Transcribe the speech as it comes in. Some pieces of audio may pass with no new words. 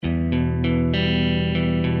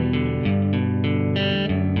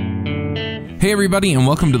Hey everybody, and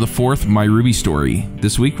welcome to the fourth My Ruby story.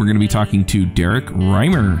 This week we're going to be talking to Derek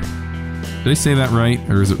Reimer. Did I say that right,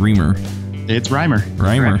 or is it Reimer? It's Reimer.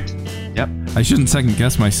 Reimer. Correct. Yep. I shouldn't second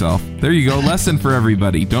guess myself. There you go. Lesson for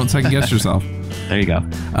everybody. Don't second guess yourself. There you go.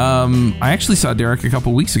 I actually saw Derek a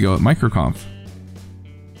couple weeks ago at MicroConf.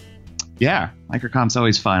 Yeah, MicroConf's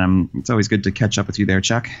always fun. It's always good to catch up with you there,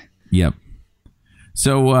 Chuck. Yep.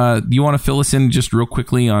 So, do you want to fill us in just real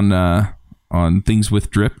quickly on things with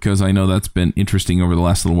Drip? Because I know that's been interesting over the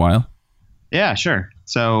last little while. Yeah, sure.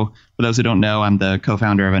 So, for those who don't know, I'm the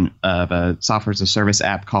co-founder of a software as a service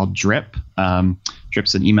app called Drip.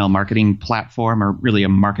 Drip's an email marketing platform, or really a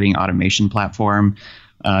marketing automation platform,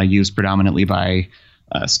 used predominantly by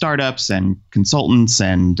startups and consultants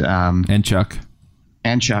and Chuck.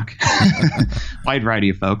 And Chuck, wide variety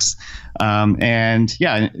of folks. And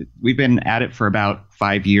yeah, we've been at it for about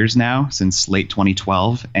 5 years now, since late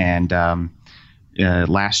 2012. And mid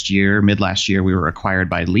last year, we were acquired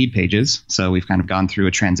by Leadpages. So we've kind of gone through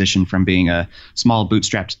a transition from being a small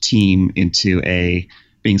bootstrapped team into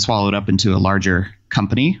being swallowed up into a larger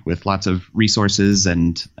company with lots of resources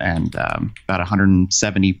and about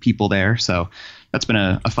 170 people there. So that's been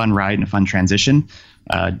a fun ride and a fun transition.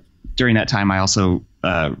 During that time, I also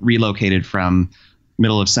relocated from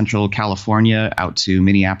middle of Central California out to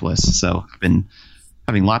Minneapolis. So I've been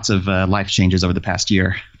having lots of life changes over the past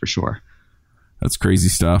year, for sure. That's crazy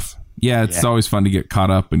stuff. Yeah, it's always fun to get caught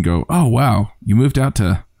up and go, oh, wow, you moved out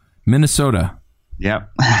to Minnesota.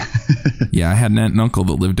 Yep. Yeah, I had an aunt and uncle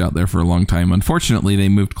that lived out there for a long time. Unfortunately, they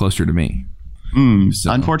moved closer to me.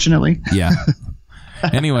 Unfortunately? Yeah.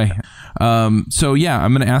 Anyway, so yeah,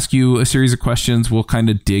 I'm going to ask you a series of questions. We'll kind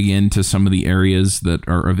of dig into some of the areas that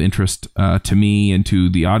are of interest to me and to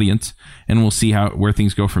the audience, and we'll see where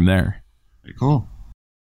things go from there. Very cool.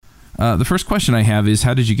 The first question I have is,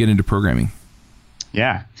 how did you get into programming?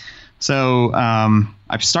 Yeah. So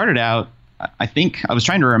I've started out, I think, I was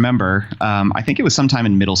trying to remember, I think it was sometime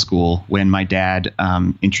in middle school when my dad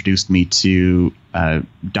introduced me to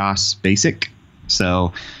DOS Basic.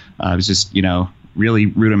 So it was just, really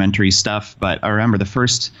rudimentary stuff. But I remember the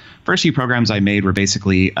first few programs I made were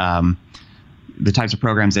basically the types of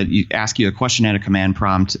programs that you ask you a question and a command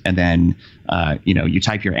prompt, and then you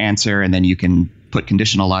type your answer, and then you can put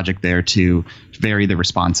conditional logic there to vary the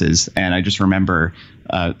responses. And I just remember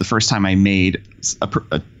the first time I made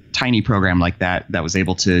a tiny program like that was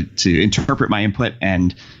able to interpret my input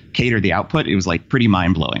and cater the output. It was like pretty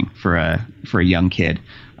mind blowing for a young kid.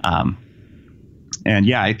 And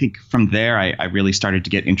yeah, I think from there, I really started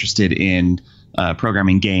to get interested in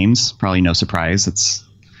programming games. Probably no surprise.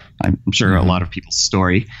 I'm sure a lot of people's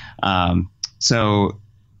story. So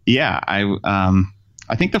yeah,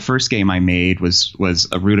 I think the first game I made was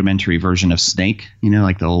a rudimentary version of Snake,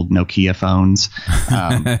 like the old Nokia phones.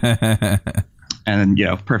 And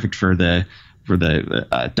perfect for the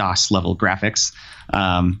DOS level graphics.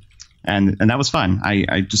 And that was fun.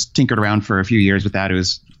 I just tinkered around for a few years with that. It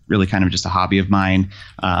was really kind of just a hobby of mine.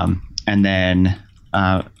 And then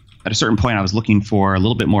at a certain point, I was looking for a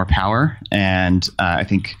little bit more power. And I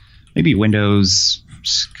think maybe Windows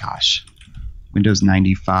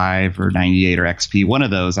 95 or 98 or XP, one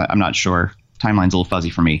of those. I'm not sure. Timeline's a little fuzzy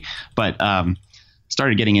for me. But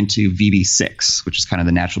started getting into VB6, which is kind of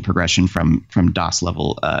the natural progression from DOS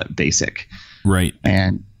level basic. Right.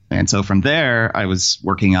 And so from there, I was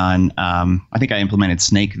working on, I think I implemented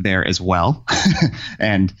Snake there as well,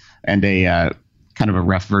 and a kind of a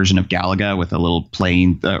rough version of Galaga with a little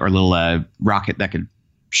plane or a little rocket that could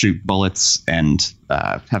shoot bullets and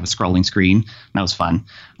have a scrolling screen. That was fun.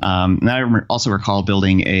 And I also recall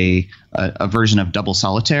building a version of Double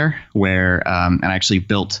Solitaire where and I actually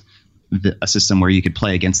built a system where you could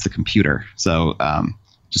play against the computer. So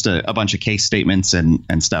just a bunch of case statements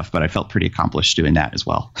and stuff, but I felt pretty accomplished doing that as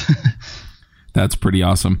well. That's pretty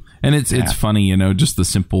awesome. And it's funny, just the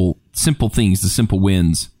simple things, the simple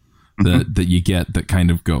wins that you get that kind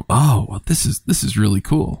of go, oh, well, this is really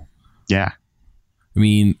cool. Yeah. I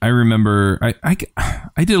mean, I remember I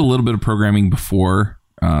did a little bit of programming before,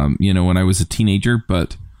 when I was a teenager,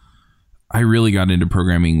 but I really got into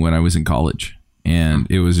programming when I was in college. And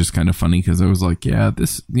it was just kind of funny because I was like, yeah,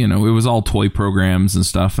 this, it was all toy programs and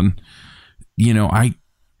stuff. And, I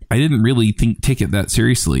didn't really take it that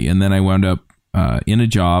seriously. And then I wound up in a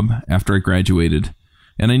job after I graduated,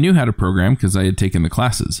 and I knew how to program because I had taken the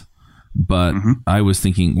classes. But I was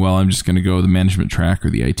thinking, well, I'm just going to go the management track or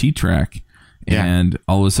the IT track. Yeah. And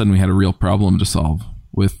all of a sudden we had a real problem to solve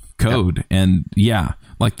with code. Yep. And yeah,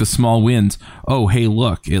 like the small wins. Oh, hey,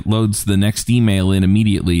 look, it loads the next email in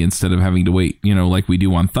immediately instead of having to wait, like we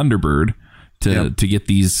do on Thunderbird to get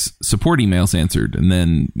these support emails answered. And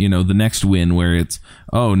then, the next win where it's,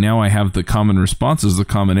 oh, now I have the common responses, the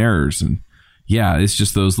common errors. And yeah, it's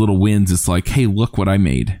just those little wins. It's like, hey, look what I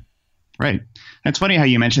made. Right. It's funny how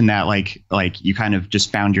you mentioned that, like you kind of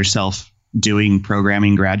just found yourself doing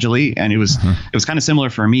programming gradually. And it was kind of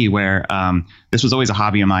similar for me where this was always a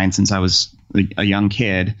hobby of mine since I was a young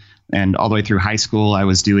kid. And all the way through high school, I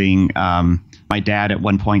was doing my dad at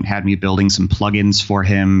one point had me building some plugins for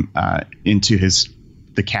him into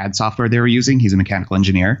the CAD software they were using. He's a mechanical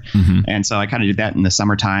engineer. And so I kind of did that in the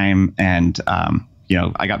summertime. And,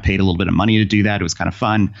 I got paid a little bit of money to do that. It was kind of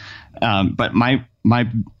fun. But my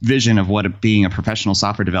vision of what being a professional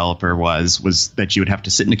software developer was that you would have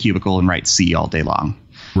to sit in a cubicle and write C all day long.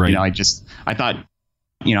 Right. I thought,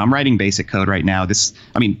 I'm writing basic code right now.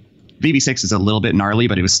 VB6 is a little bit gnarly,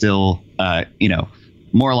 but it was still,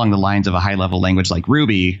 more along the lines of a high level language like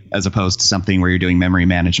Ruby, as opposed to something where you're doing memory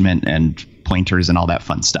management and pointers and all that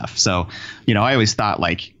fun stuff. So, I always thought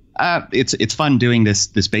like, it's fun doing this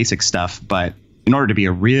basic stuff, but in order to be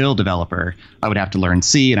a real developer, I would have to learn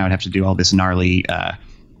C and I would have to do all this gnarly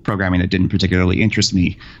programming that didn't particularly interest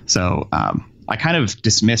me. So I kind of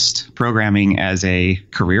dismissed programming as a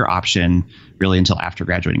career option really until after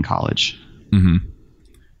graduating college.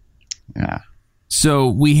 Yeah. So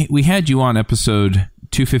we had you on episode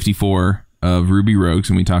 254 of Ruby Rogues,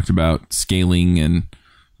 and we talked about scaling and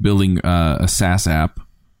building a SaaS app,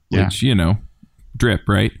 which, drip,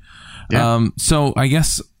 right? Yeah. So I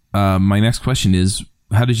guess my next question is,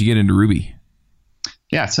 how did you get into Ruby?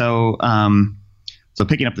 Yeah. So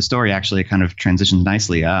picking up the story, actually, it kind of transitions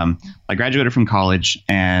nicely. I graduated from college,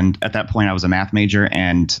 and at that point I was a math major,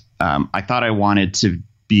 and I thought I wanted to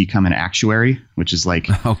become an actuary, which is like,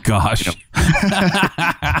 oh gosh.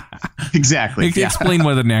 Exactly. Explain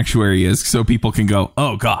what an actuary is so people can go,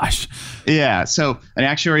 oh gosh. Yeah. So an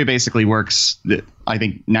actuary basically works, I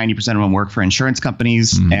think 90% of them work for insurance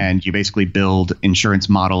companies, and you basically build insurance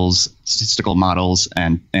models, statistical models,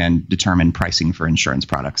 and determine pricing for insurance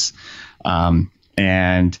products.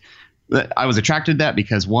 And I was attracted to that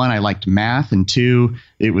because, one, I liked math, and two,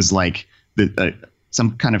 it was like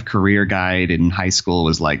some kind of career guide in high school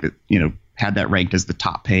was like, had that ranked as the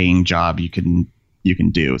top paying job you can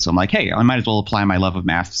do. So I'm like, hey, I might as well apply my love of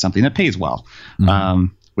math to something that pays well,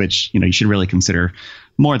 which, you should really consider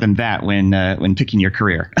more than that when picking your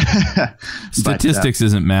career. Statistics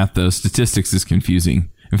isn't math, though. Statistics is confusing.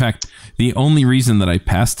 In fact, the only reason that I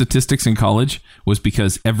passed statistics in college was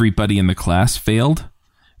because everybody in the class failed.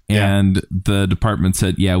 And the department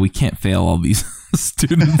said, yeah, we can't fail all these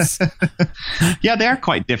students. Yeah, they are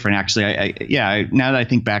quite different, actually. Now that I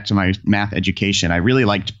think back to my math education, I really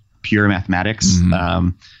liked pure mathematics.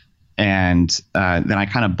 And then I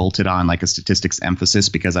kind of bolted on like a statistics emphasis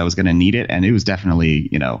because I was going to need it. And it was definitely,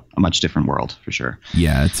 a much different world for sure.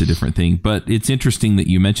 Yeah, it's a different thing. But it's interesting that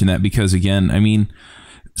you mentioned that because, again, I mean,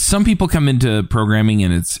 some people come into programming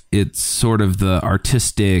and it's sort of the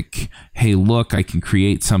artistic, hey, look, I can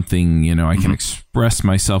create something, I can express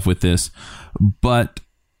myself with this. But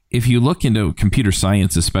if you look into computer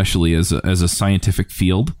science, especially as a scientific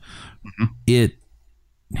field,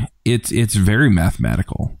 it's very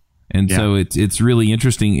mathematical. And so it's really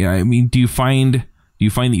interesting. I mean, do you find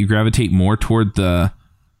that you gravitate more toward the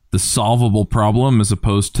solvable problem as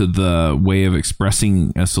opposed to the way of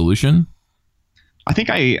expressing a solution? I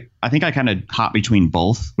think I kind of hop between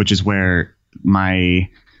both, which is where my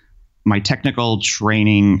technical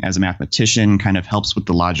training as a mathematician kind of helps with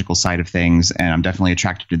the logical side of things, and I'm definitely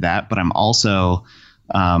attracted to that. But I'm also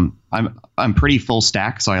I'm pretty full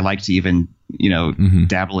stack, so I like to even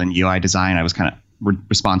dabble in UI design. I was kind of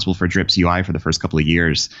responsible for Drip's UI for the first couple of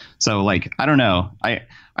years, so like I don't know, I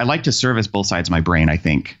like to service both sides of my brain. I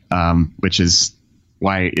think, which is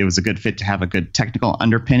why it was a good fit to have a good technical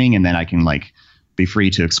underpinning, and then I can like be free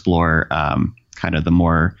to explore kind of the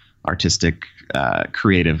more artistic,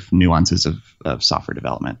 creative nuances of software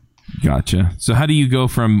development. Gotcha. So how do you go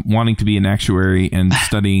from wanting to be an actuary and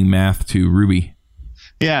studying math to Ruby?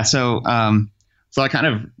 Yeah. So I kind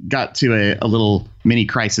of got to a little mini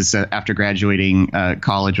crisis after graduating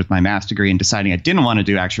college with my math's degree and deciding I didn't want to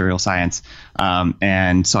do actuarial science.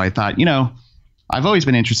 And so I thought, I've always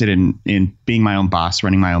been interested in being my own boss,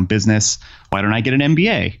 running my own business. Why don't I get an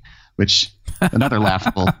MBA? Which another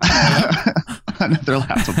laughable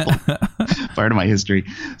part of my history.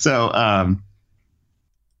 So I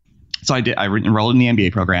did. I enrolled in the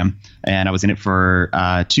MBA program, and I was in it for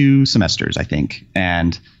 2 semesters, I think,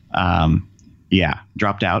 and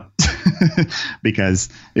dropped out because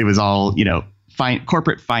it was all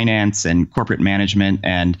corporate finance and corporate management.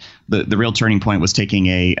 And the real turning point was taking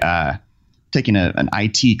an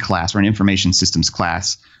IT class or an information systems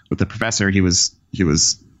class with the professor. He was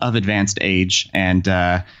of advanced age and,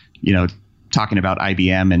 talking about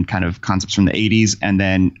IBM and kind of concepts from the 80s. And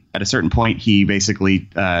then at a certain point, he basically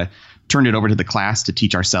turned it over to the class to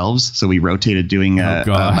teach ourselves. So we rotated doing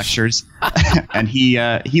lectures, and he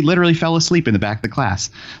literally fell asleep in the back of the class.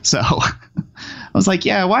 So I was like,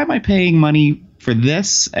 yeah, why am I paying money for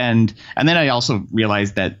this? And then I also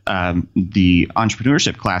realized that the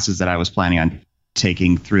entrepreneurship classes that I was planning on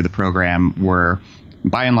taking through the program were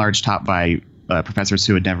by and large taught by professors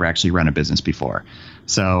who had never actually run a business before.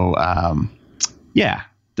 So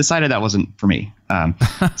decided that wasn't for me.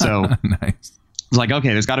 So nice. I was like, okay,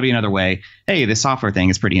 there's got to be another way. Hey, this software thing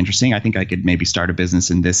is pretty interesting. I think I could maybe start a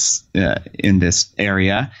business in this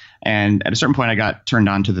area. And at a certain point, I got turned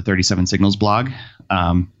on to the 37 Signals blog,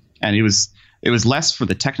 and it was less for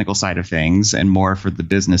the technical side of things and more for the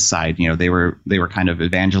business side. They were kind of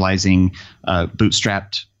evangelizing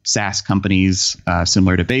bootstrapped SaaS companies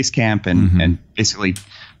similar to Basecamp, and basically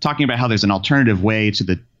talking about how there's an alternative way to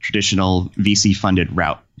the traditional VC funded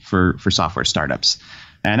route for software startups.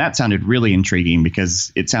 And that sounded really intriguing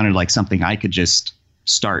because it sounded like something I could just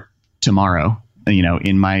start tomorrow,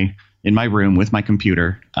 in my room with my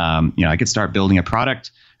computer. I could start building a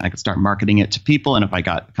product and I could start marketing it to people. And if I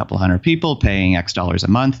got a couple hundred people paying X dollars a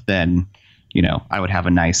month, then, I would have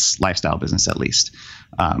a nice lifestyle business at least.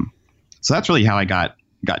 So that's really how I got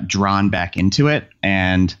drawn back into it.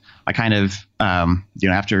 And I kind of,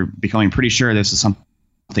 after becoming pretty sure this is something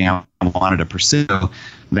I wanted to pursue,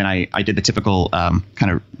 then I did the typical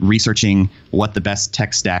kind of researching what the best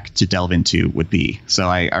tech stack to delve into would be. So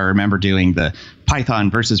I remember doing the Python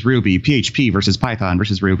versus Ruby, PHP versus Python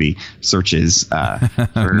versus Ruby searches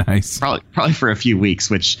for nice. probably for a few weeks,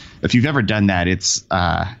 which if you've ever done that, it's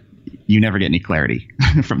you never get any clarity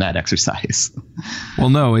from that exercise. Well,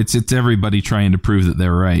 no, it's everybody trying to prove that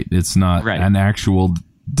they're right. It's not an actual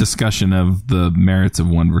discussion of the merits of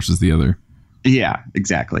one versus the other. Yeah,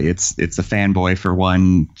 exactly. It's a fanboy for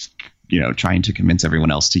one, trying to convince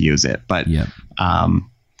everyone else to use it. But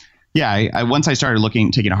I once I started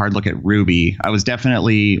taking a hard look at Ruby, I was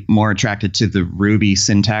definitely more attracted to the Ruby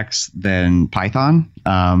syntax than Python.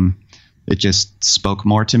 It just spoke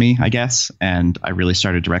more to me, I guess, and I really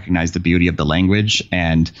started to recognize the beauty of the language.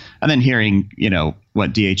 And then hearing,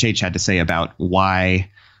 what DHH had to say about why.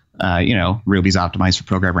 Ruby's optimized for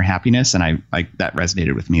programmer happiness, and I that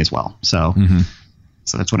resonated with me as well. So,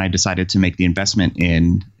 so that's when I decided to make the investment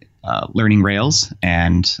in learning Rails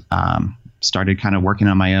and started kind of working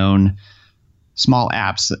on my own small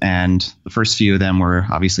apps. And the first few of them were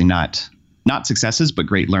obviously not successes, but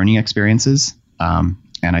great learning experiences.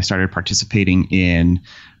 And I started participating in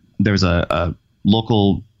there was a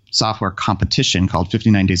local software competition called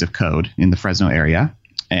 59 Days of Code in the Fresno area.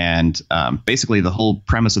 And basically, the whole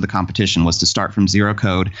premise of the competition was to start from zero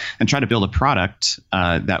code and try to build a product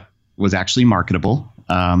that was actually marketable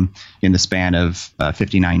in the span of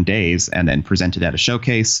 59 days, and then present it at a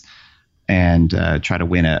showcase and try to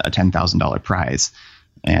win a $10,000 prize.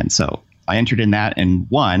 And so I entered in that and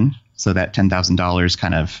won. So that $10,000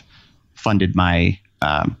 kind of funded my.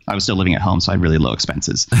 I was still living at home, so I had really low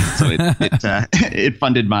expenses. So it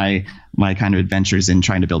funded my kind of adventures in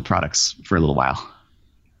trying to build products for a little while.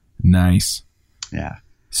 Nice. Yeah.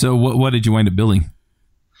 So what did you wind up building?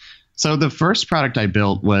 So the first product I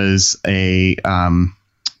built was it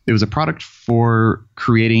was a product for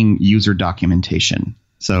creating user documentation.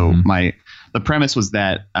 So the premise was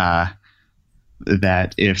that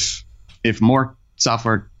that if more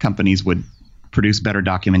software companies would produce better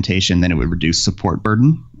documentation, then it would reduce support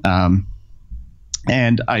burden. So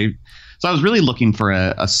I was really looking for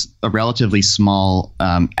a relatively small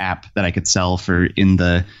app that I could sell for in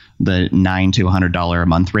the $9 to $100 a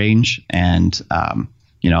month range, and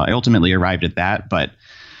I ultimately arrived at that. But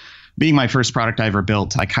being my first product I ever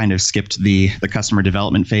built, I kind of skipped the customer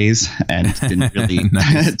development phase and didn't really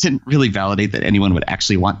didn't really validate that anyone would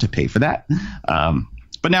actually want to pay for that.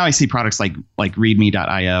 But now I see products like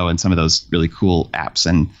README.io and some of those really cool apps,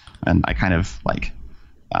 and I kind of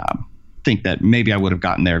think that maybe I would have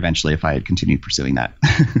gotten there eventually if I had continued pursuing that.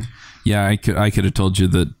 Yeah, I could have told you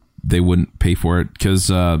that they wouldn't pay for it,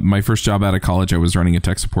 because my first job out of college, I was running a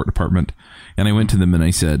tech support department, and I went to them and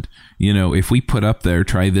I said, if we put up there,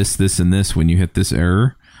 try this, this, and this when you hit this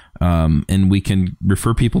error, and we can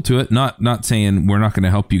refer people to it. Not saying we're not going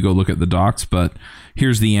to help you go look at the docs, but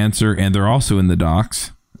here's the answer, and they're also in the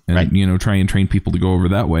docs, and right. Try and train people to go over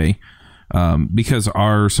that way, because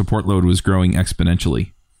our support load was growing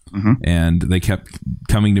exponentially. And they kept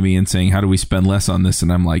coming to me and saying, how do we spend less on this?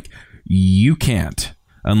 And I'm like, you can't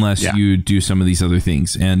unless you do some of these other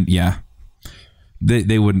things. And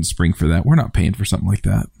they wouldn't spring for that. We're not paying for something like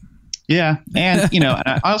that. Yeah. And,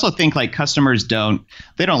 I also think like customers don't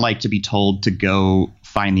like to be told to go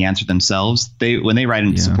find the answer themselves. When they write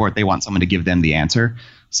into support, they want someone to give them the answer.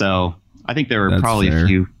 So I think there were probably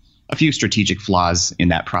a few strategic flaws in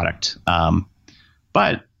that product.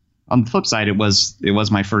 But on the flip side, it was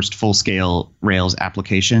my first full scale Rails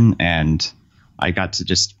application, and I got to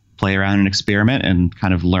just play around and experiment and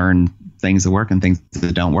kind of learn things that work and things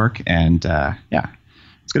that don't work. And it's a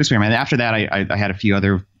good experiment. After that, I had a few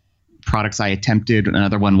other products I attempted.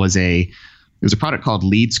 Another one was a product called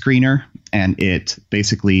Lead Screener, and it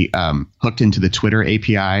basically hooked into the Twitter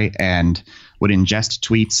API and would ingest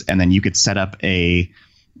tweets, and then you could set up like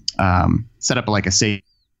a saved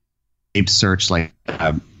search, like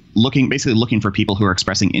looking for people who are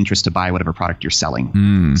expressing interest to buy whatever product you're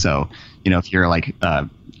selling. So, if you're like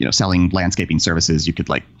selling landscaping services, you could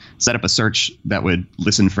like set up a search that would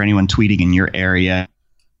listen for anyone tweeting in your area.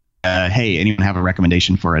 Hey, anyone have a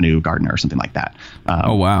recommendation for a new gardener or something like that?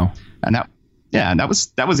 Oh wow! And that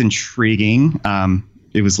was intriguing.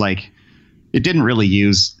 It was like it didn't really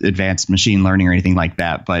use advanced machine learning or anything like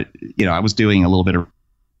that, but I was doing a little bit of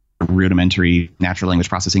rudimentary natural language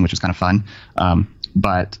processing, which was kind of fun.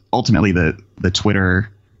 But ultimately, the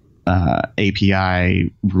Twitter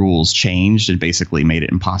API rules changed and basically made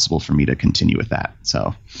it impossible for me to continue with that.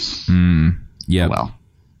 So, well.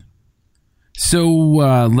 So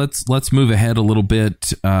let's move ahead a little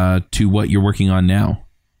bit to what you're working on now.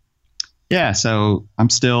 Yeah, so I'm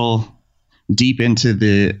still deep into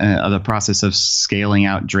the process of scaling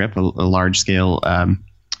out Drip, a large scale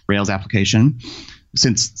Rails application.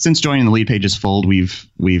 Since joining the Lead Pages fold, we've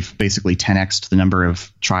basically 10x'd the number of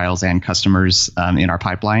trials and customers in our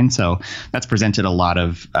pipeline. So that's presented a lot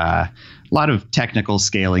of technical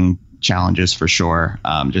scaling challenges for sure.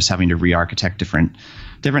 Just having to re-architect different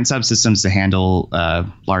subsystems to handle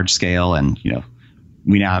large scale, and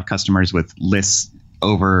we now have customers with lists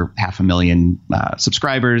over 500,000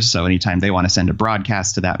 subscribers. So anytime they want to send a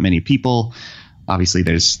broadcast to that many people, obviously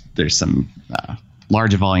there's some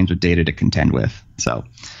large volumes of data to contend with. So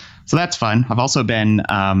that's fun. I've also been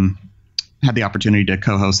had the opportunity to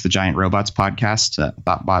co-host the Giant Robots podcast,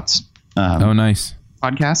 BotBots. Nice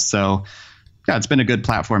podcast. So it's been a good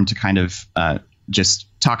platform to kind of just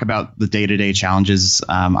talk about the day-to-day challenges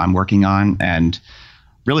I'm working on. And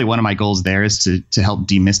really one of my goals there is to help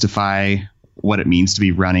demystify what it means to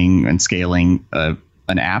be running and scaling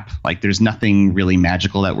an app. Like there's nothing really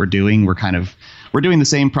magical that we're doing. We're doing the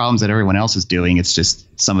same problems that everyone else is doing. It's just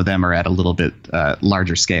some of them are at a little bit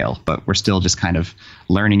larger scale, but we're still just kind of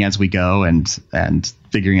learning as we go and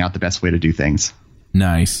figuring out the best way to do things.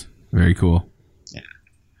 Nice. Very cool. Yeah.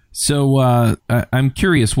 So I'm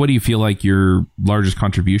curious, what do you feel like your largest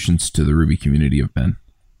contributions to the Ruby community have been?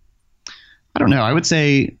 I don't know. I would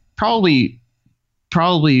say probably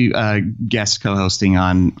guest co-hosting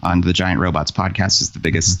on the Giant Robots podcast is the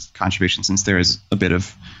biggest contribution, since there is a bit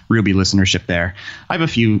of Ruby listenership there. I have a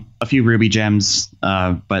few Ruby gems,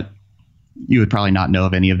 but you would probably not know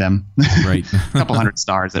of any of them. Right. A couple hundred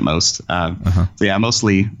stars at most. So yeah,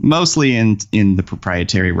 mostly in the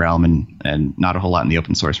proprietary realm and not a whole lot in the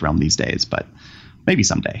open source realm these days, but maybe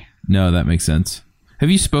someday. No, that makes sense. Have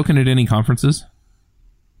you spoken at any conferences?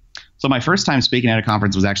 So my first time speaking at a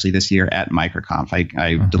conference was actually this year at MicroConf.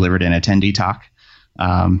 I delivered an attendee talk,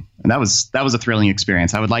 and that was a thrilling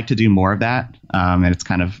experience. I would like to do more of that, and it's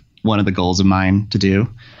kind of one of the goals of mine to do.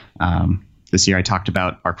 This year I talked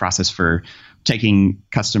about our process for taking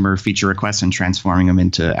customer feature requests and transforming them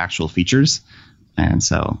into actual features, and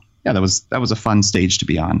so yeah, that was a fun stage to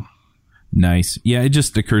be on. Nice. Yeah, it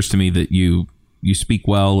just occurs to me that you speak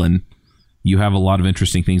well and you have a lot of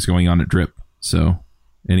interesting things going on at Drip. So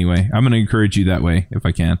anyway, I'm going to encourage you that way if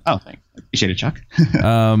I can. Oh, thanks. Appreciate it, Chuck.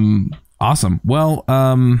 Awesome. Well,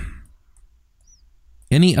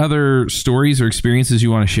 any other stories or experiences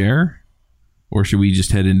you want to share, or should we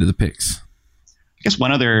just head into the picks? I guess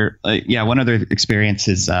one other experience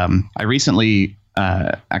is I recently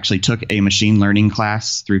actually took a machine learning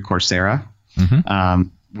class through Coursera,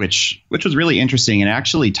 which was really interesting, and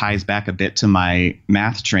actually ties back a bit to my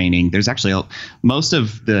math training. There's actually most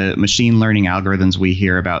of the machine learning algorithms we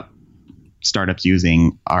hear about startups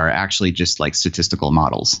using are actually just like statistical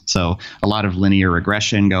models. So a lot of linear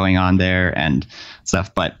regression going on there and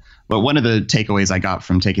stuff. But one of the takeaways I got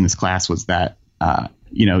from taking this class was that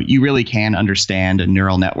you really can understand a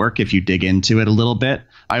neural network if you dig into it a little bit.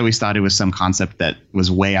 I always thought it was some concept that was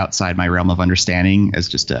way outside my realm of understanding as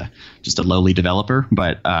just a lowly developer.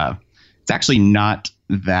 But it's actually not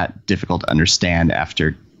that difficult to understand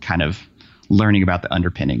after kind of learning about the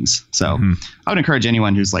underpinnings. So I would encourage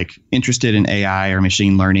anyone who's like interested in AI or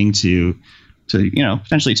machine learning to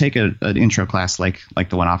potentially take an intro class like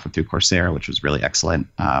the one offered through Coursera, which was really excellent.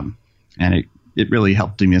 And it really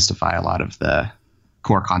helped demystify a lot of the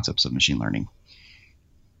core concepts of machine learning.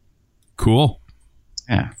 Cool.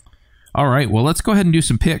 Yeah. All right. Well, let's go ahead and do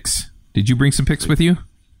some picks. Did you bring some picks with you?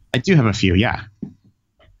 I do have a few. Yeah.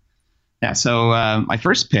 Yeah. So my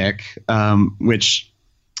first pick, which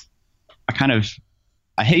I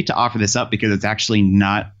hate to offer this up because it's actually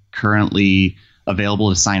not currently available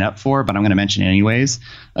to sign up for, but I'm going to mention it anyways,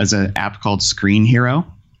 as an app called Screen Hero.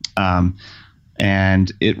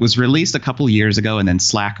 And it was released a couple years ago, and then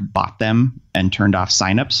Slack bought them and turned off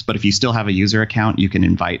signups. But if you still have a user account, you can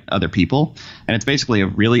invite other people. And it's basically a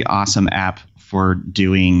really awesome app for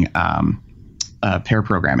doing pair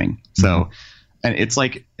programming. So, and it's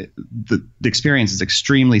like the experience is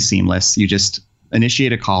extremely seamless. You just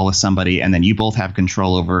initiate a call with somebody, and then you both have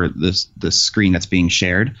control over the screen that's being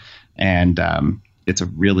shared. And it's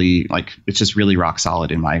just really rock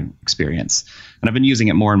solid in my experience. And I've been using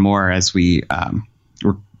it more and more as we've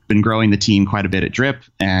been growing the team quite a bit at Drip,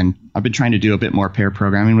 and I've been trying to do a bit more pair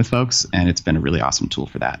programming with folks, and it's been a really awesome tool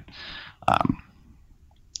for that.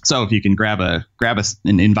 So if you can grab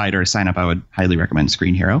an invite or a sign up, I would highly recommend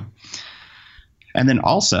Screen Hero. And then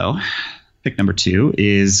also, pick number 2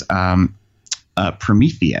 is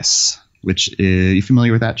Prometheus, which are you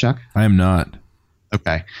familiar with that, Chuck? I am not.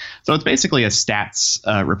 Okay. So it's basically a stats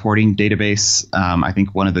reporting database. I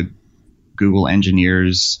think one of the Google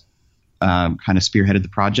engineers kind of spearheaded the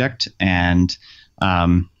project, and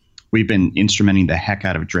we've been instrumenting the heck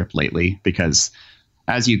out of Drip lately because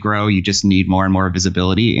as you grow, you just need more and more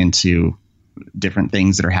visibility into different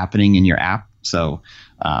things that are happening in your app. So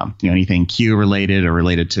anything queue related or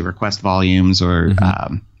related to request volumes or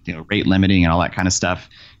rate limiting and all that kind of stuff,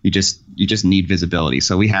 you just need visibility.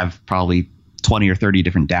 So we have probably 20 or 30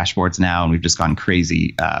 different dashboards now, and we've just gone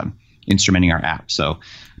crazy instrumenting our app. So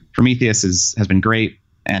Prometheus has been great.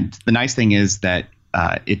 And the nice thing is that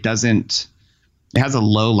it has a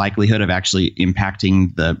low likelihood of actually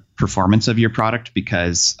impacting the performance of your product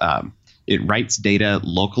because it writes data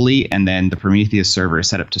locally, and then the Prometheus server is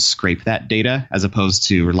set up to scrape that data as opposed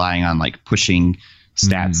to relying on like pushing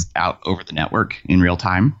stats out over the network in real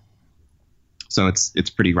time. So it's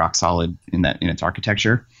pretty rock solid in its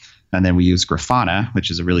architecture. And then we use Grafana, which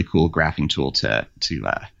is a really cool graphing tool to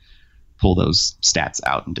pull those stats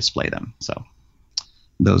out and display them. So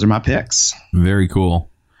those are my picks. Very cool.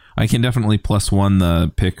 I can definitely +1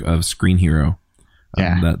 the pick of Screen Hero.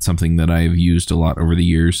 Yeah. That's something that I've used a lot over the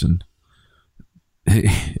years, and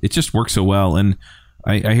it just works so well. And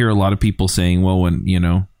I hear a lot of people saying, well,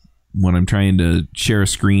 when I'm trying to share a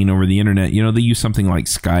screen over the internet, they use something like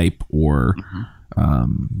Skype or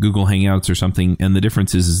Google Hangouts or something. And the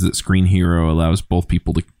difference is that Screen Hero allows both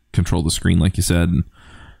people to control the screen, like you said. And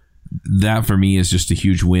that for me is just a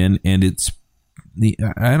huge win. And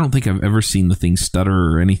I don't think I've ever seen the thing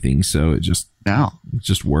stutter or anything. So it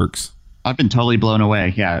just works. I've been totally blown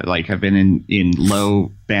away. Yeah. Like I've been in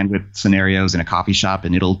low bandwidth scenarios in a coffee shop,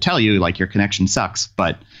 and it'll tell you like your connection sucks,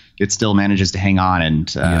 but it still manages to hang on. And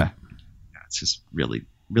it's just really,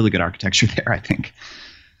 really good architecture there, I think.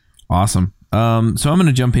 Awesome. So I'm going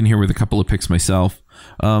to jump in here with a couple of picks myself.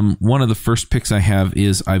 One of the first picks I have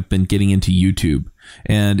is I've been getting into YouTube.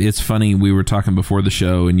 And it's funny, we were talking before the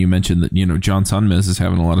show, and you mentioned that, John Sonmez is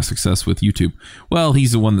having a lot of success with YouTube. Well,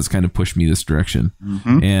 he's the one that's kind of pushed me this direction.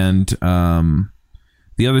 And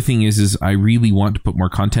the other thing is I really want to put more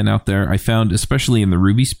content out there. I found, especially in the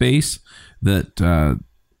Ruby space, that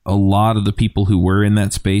a lot of the people who were in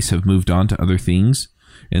that space have moved on to other things.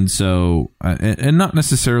 And so, and not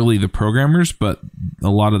necessarily the programmers, but a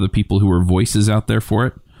lot of the people who are voices out there for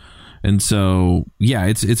it. And so, yeah,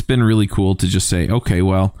 it's been really cool to just say, okay,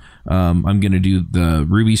 well, I'm going to do the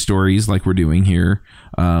Ruby stories like we're doing here.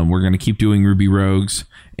 We're going to keep doing Ruby Rogues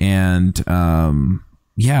and,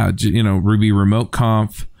 Ruby Remote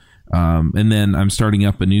Conf. And then I'm starting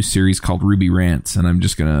up a new series called Ruby Rants, and I'm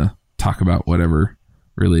just going to talk about whatever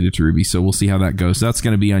related to Ruby. So we'll see how that goes. That's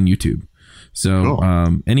going to be on YouTube.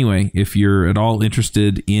 So anyway, if you're at all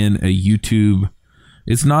interested in a YouTube,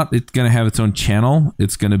 it's going to have its own channel.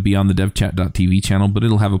 It's going to be on the devchat.tv channel, but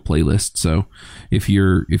it'll have a playlist. So if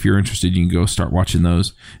you're interested, you can go start watching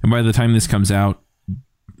those. And by the time this comes out,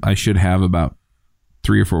 I should have about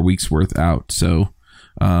 3 or 4 weeks worth out. So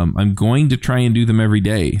I'm going to try and do them every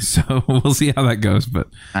day. So we'll see how that goes. But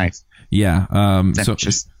nice. Yeah. So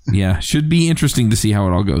yeah, should be interesting to see how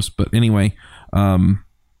it all goes. But anyway,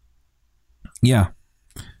 yeah.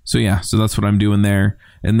 So that's what I'm doing there.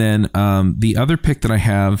 And then the other pick that I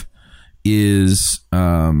have is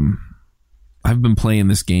I've been playing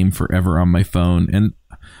this game forever on my phone, and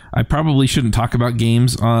I probably shouldn't talk about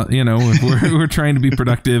games. If we're trying to be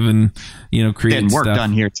productive and create work stuff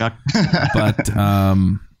done here, Chuck. But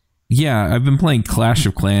yeah, I've been playing Clash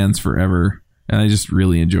of Clans forever, and I just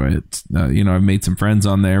really enjoy it. I've made some friends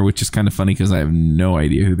on there, which is kind of funny because I have no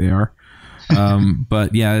idea who they are.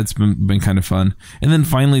 But yeah, it's been kind of fun. And then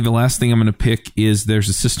finally, the last thing I'm going to pick is there's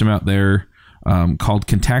a system out there called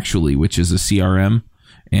Contactually, which is a CRM.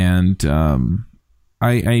 And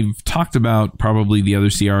I've talked about probably the other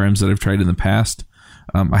CRMs that I've tried in the past.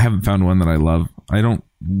 I haven't found one that I love. I don't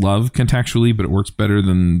love Contactually, but it works better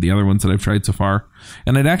than the other ones that I've tried so far.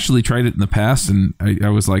 And I'd actually tried it in the past, and I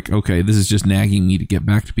was like, okay, this is just nagging me to get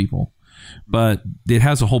back to people. But it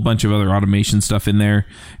has a whole bunch of other automation stuff in there,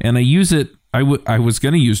 and I use it. I was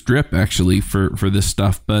going to use Drip actually for this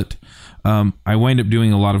stuff, but I wind up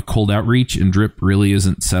doing a lot of cold outreach, and Drip really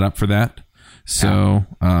isn't set up for that. So,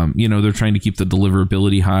 they're trying to keep the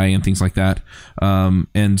deliverability high and things like that.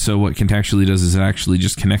 And so what Contactually does is it actually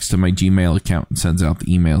just connects to my Gmail account and sends out the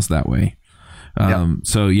emails that way.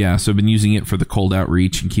 So I've been using it for the cold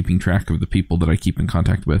outreach and keeping track of the people that I keep in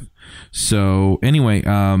contact with. So anyway,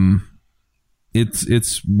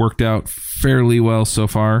 it's worked out fairly well so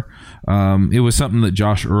far. It was something that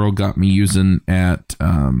Josh Earl got me using at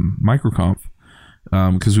MicroConf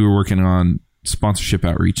because we were working on sponsorship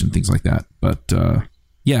outreach and things like that. But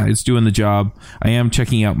yeah, it's doing the job. I am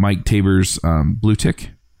checking out Mike Tabor's Blue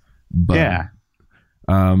Tick, but yeah.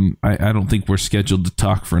 I don't think we're scheduled to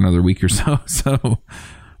talk for another week or so. So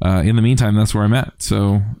in the meantime, that's where I'm at.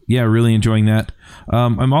 So yeah, really enjoying that.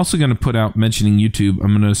 I'm also going to put out, mentioning YouTube,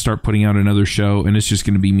 I'm going to start putting out another show, and it's just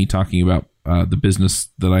going to be me talking about the business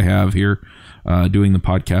that I have here, doing the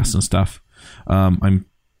podcast and stuff. I'm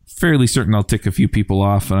fairly certain I'll tick a few people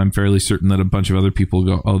off, and I'm fairly certain that a bunch of other people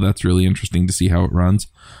go, oh, that's really interesting to see how it runs.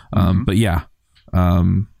 But yeah,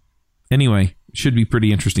 anyway, should be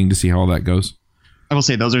pretty interesting to see how all that goes. I will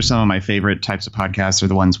say those are some of my favorite types of podcasts, are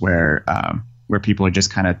the ones where people are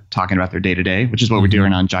just kind of talking about their day to day, which is what we're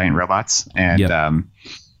doing on Giant Robots. And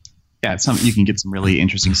it's something you can get some really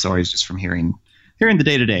interesting stories just from hearing the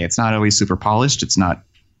day to day. It's not always super polished. It's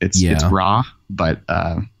raw, but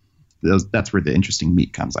that's where the interesting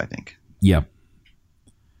meat comes, I think. Yeah.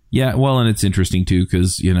 Yeah. Well, and it's interesting too,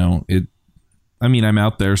 because, I'm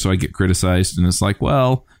out there, so I get criticized, and it's like,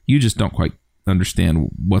 well, you just don't quite understand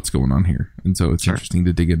what's going on here. And so it's interesting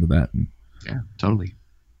to dig into that. Yeah, totally.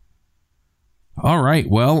 All right.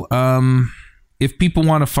 Well, if people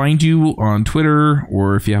want to find you on Twitter,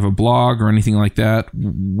 or if you have a blog or anything like that,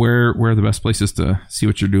 where are the best places to see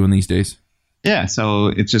what you're doing these days? Yeah, so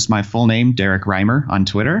it's just my full name, Derek Reimer, on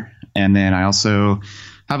Twitter. And then I also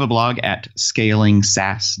have a blog at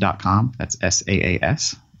scalingsaas.com. That's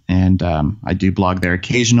SAAS. And I do blog there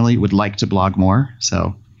occasionally, would like to blog more.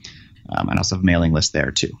 So I also have a mailing list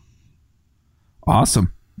there too.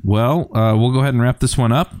 Awesome. Well, we'll go ahead and wrap this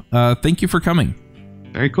one up. Thank you for coming.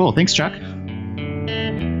 Very cool. Thanks, Chuck.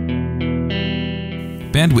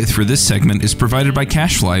 Bandwidth for this segment is provided by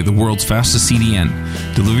CacheFly, the world's fastest CDN.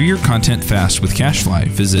 Deliver your content fast with CacheFly.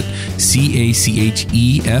 Visit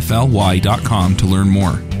CACHEFLY.com to learn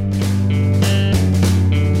more.